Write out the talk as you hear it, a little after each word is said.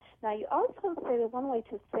Now, you also say that one way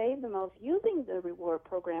to save the most using the reward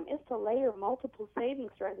program is to layer multiple saving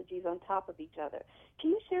strategies on top of each other.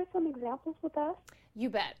 Can you share some examples with us? You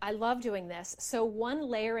bet. I love doing this. So one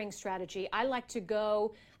layering strategy, I like to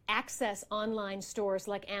go access online stores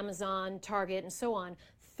like Amazon, Target, and so on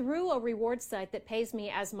through a reward site that pays me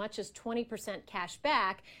as much as 20% cash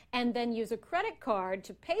back, and then use a credit card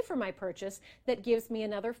to pay for my purchase that gives me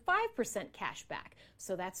another 5% cash back.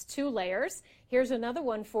 So that's 2 layers. Here's another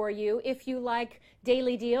one for you. If you like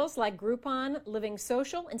daily deals like Groupon, Living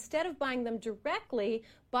Social, instead of buying them directly,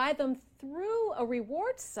 buy them through a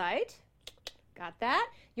reward site. Got that?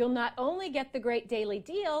 You'll not only get the great daily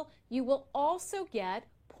deal, you will also get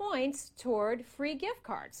points toward free gift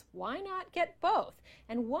cards. Why not get both?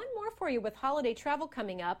 And one more for you with holiday travel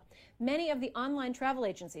coming up. Many of the online travel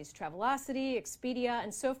agencies, Travelocity, Expedia,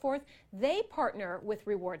 and so forth, they partner with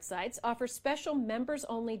reward sites, offer special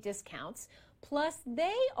members-only discounts, plus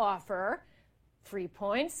they offer free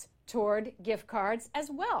points toward gift cards as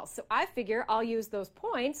well. So I figure I'll use those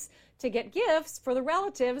points to get gifts for the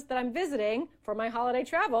relatives that I'm visiting for my holiday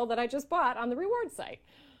travel that I just bought on the reward site.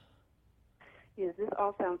 Yes, this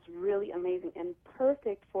all sounds really amazing and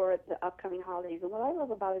perfect for the upcoming holidays. And what I love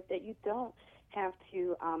about it is that you don't have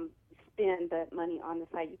to spend that money on the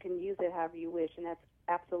site. You can use it however you wish, and that's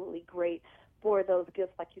absolutely great for those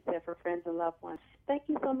gifts, like you said, for friends and loved ones. Thank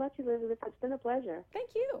you so much, Elizabeth. It's been a pleasure.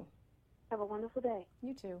 Thank you. Have a wonderful day.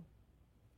 You too.